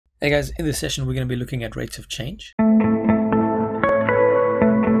Hey guys, in this session we're going to be looking at rates of change.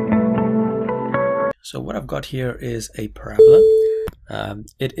 So what I've got here is a parabola.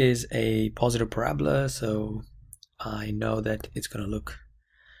 It is a positive parabola, so I know that it's going to look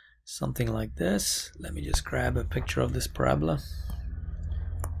something like this. Let me just grab a picture of this parabola.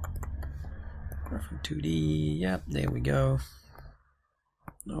 From 2D, yep, there we go.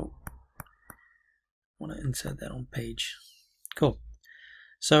 No, I want to insert that on page. Cool.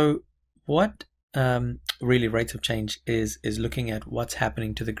 So what really rates of change is looking at what's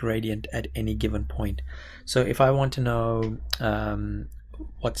happening to the gradient at any given point. So if I want to know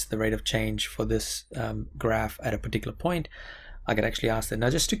what's the rate of change for this graph at a particular point, I could actually ask that. Now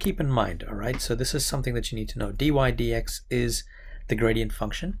just to keep in mind, all right, so this is something that you need to know. dy dx is the gradient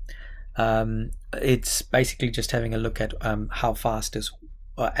function. It's basically just having a look at how fast is,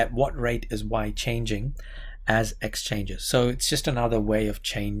 at what rate is y changing as x changes. So it's just another way of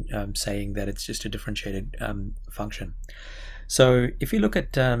saying that it's just a differentiated function. So if you look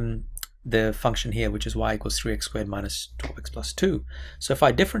at the function here, which is y equals 3x squared minus 12x plus 2. So if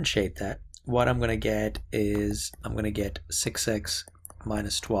I differentiate that, what I'm going to get is I'm going to get 6x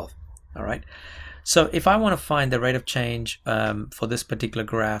minus 12. All right. So if I want to find the rate of change for this particular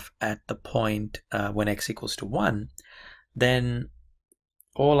graph at the point when x equals to 1, then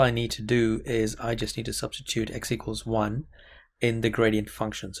all I need to do is I just need to substitute x equals 1 in the gradient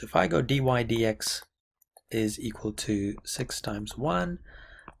function. So if I go dy dx is equal to 6 times 1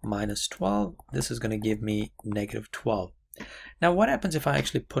 minus 12, this is going to give me negative 12. Now what happens if I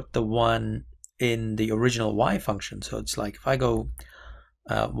actually put the 1 in the original y function? So it's like if I go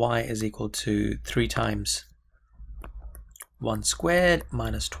y is equal to 3 times 1 squared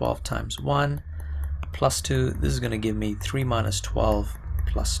minus 12 times 1 plus 2, this is going to give me 3 minus 12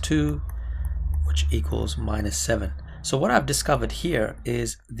 plus 2, which equals minus 7. So what I've discovered here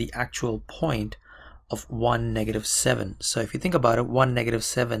is the actual point of 1, negative 7. So if you think about it, 1, negative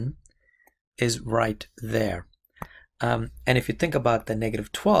 7 is right there. And if you think about the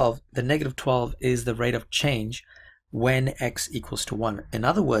negative 12 is the rate of change when x equals to 1. In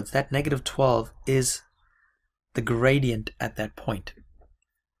other words, that negative 12 is the gradient at that point.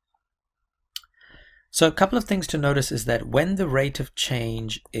 So a couple of things to notice is that when the rate of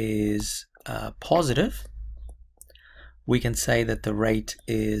change is positive, we can say that the rate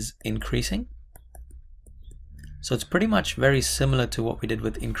is increasing. So it's pretty much very similar to what we did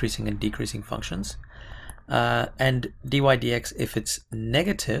with increasing and decreasing functions. And dy dx, if it's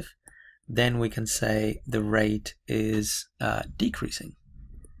negative, then we can say the rate is decreasing.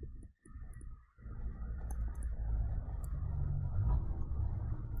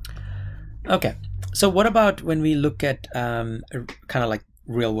 Okay. So what about when we look at kind of like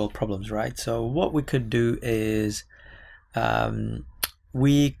real world problems, right? So what we could do is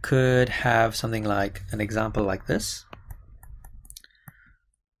we could have something like an example like this,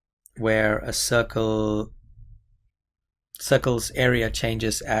 where a circle's area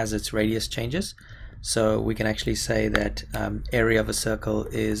changes as its radius changes. So we can actually say that area of a circle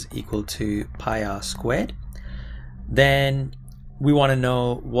is equal to pi r squared. Then we want to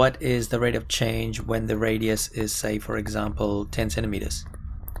know what is the rate of change when the radius is, say, for example, 10 centimeters.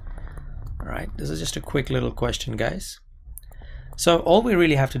 All right, this is just a quick little question, guys. So all we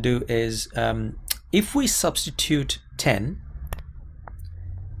really have to do is if we substitute 10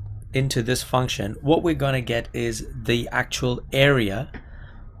 into this function, what we're going to get is the actual area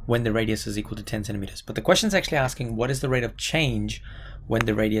when the radius is equal to 10 centimeters. But the question is actually asking what is the rate of change when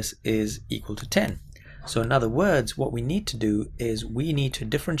the radius is equal to 10. So in other words, what we need to do is we need to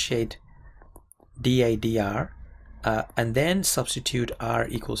differentiate dA dr and then substitute r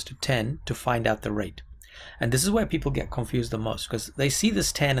equals to 10 to find out the rate. And this is where people get confused the most, because they see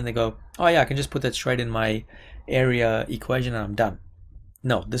this 10 and they go, oh yeah, I can just put that straight in my area equation and I'm done.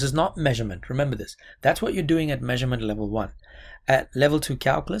 No, this is not measurement. Remember this. That's what you're doing at measurement level 1. At level 2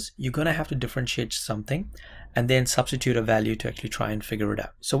 calculus, you're going to have to differentiate something and then substitute a value to actually try and figure it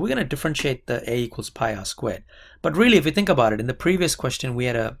out. So we're going to differentiate the a equals pi r squared. But really, if you think about it, in the previous question, we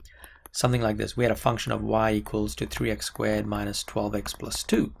had something like this. We had a function of y equals to 3x squared minus 12x plus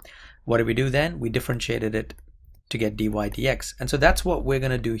 2. What did we do then? We differentiated it to get dy dx. And so that's what we're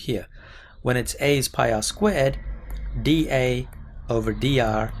going to do here. When it's a is pi r squared, dA over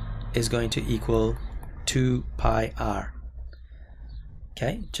dr is going to equal 2 pi r.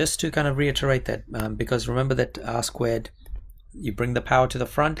 Okay, just to kind of reiterate that, because remember that r squared, you bring the power to the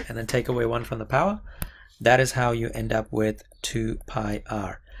front and then take away 1 from the power. That is how you end up with 2 pi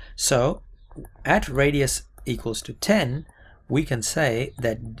r. So at radius equals to 10, we can say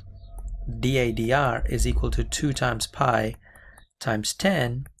that dA dr is equal to 2 times pi times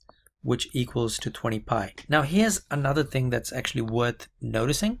 10 which equals to 20 pi. Now here's another thing that's actually worth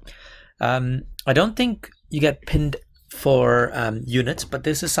noticing. I don't think you get pinned for units, but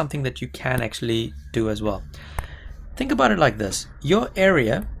this is something that you can actually do as well. Think about it like this. Your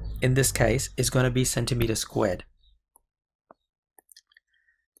area in this case is going to be centimeters squared,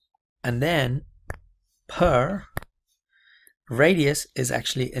 and then per radius is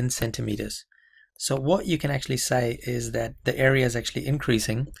actually in centimeters. So what you can actually say is that the area is actually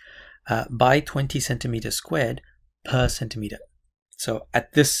increasing by 20 centimeters squared per centimeter. So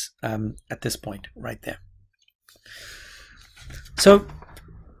at this point right there. So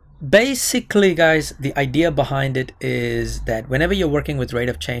basically, guys, the idea behind it is that whenever you're working with rate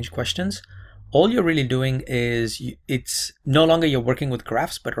of change questions, all you're really doing is it's no longer you're working with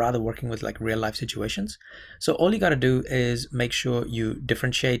graphs, but rather working with like real life situations. So all you got to do is make sure you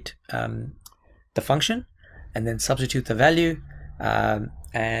differentiate the function and then substitute the value,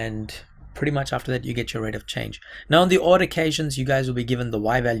 and pretty much after that you get your rate of change. Now on the odd occasions you guys will be given the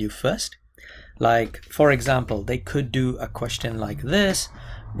y value first. Like for example, they could do a question like this,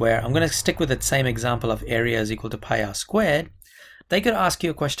 where I'm going to stick with that same example of area is equal to pi r squared. They could ask you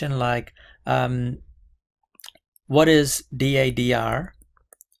a question like what is dA dr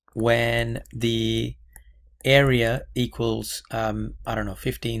when the area equals I don't know,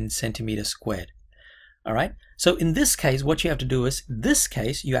 15 centimeters squared. All right, so in this case what you have to do is, this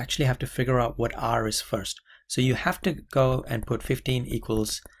case you actually have to figure out what r is first. So you have to go and put 15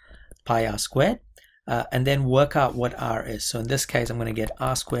 equals pi r squared, and then work out what r is. So in this case I'm going to get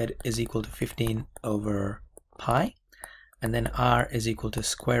r squared is equal to 15 over pi, and then r is equal to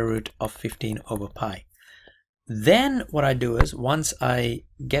square root of 15 over pi. Then what I do is, once I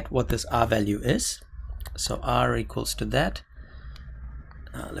get what this r value is, so r equals to that,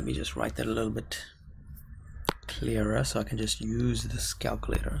 let me just write that a little bit clearer so I can just use this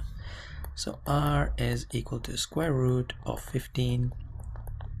calculator. So r is equal to square root of 15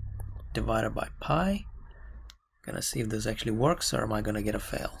 divided by pi. Gonna see if this actually works, or am I gonna get a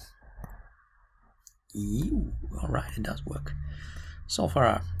fail? All right, it does work. So for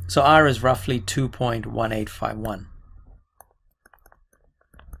r, so r is roughly 2.1851.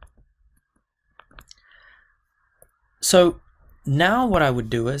 So now what I would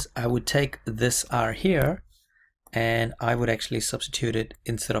do is I would take this r here and I would actually substitute it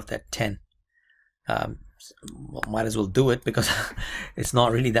instead of that 10. Well, might as well do it because it's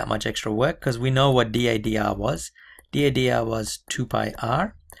not really that much extra work, because we know what dA dr was. dA dr was 2 pi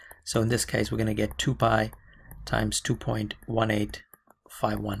r. So in this case we're going to get 2 pi times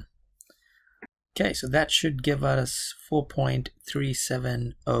 2.1851. Okay, so that should give us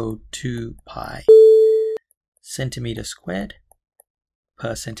 4.3702 pi centimeter squared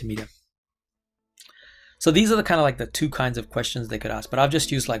per centimeter. So these are the kind of like the two kinds of questions they could ask, but I've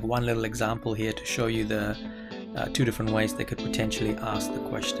just used like one little example here to show you the two different ways they could potentially ask the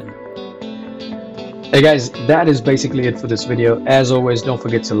question. Hey guys, that is basically it for this video. As always, don't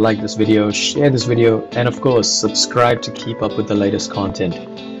forget to like this video, share this video, and of course subscribe to keep up with the latest content.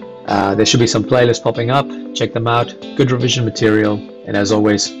 There should be some playlists popping up, check them out, good revision material, and as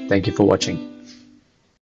always, thank you for watching.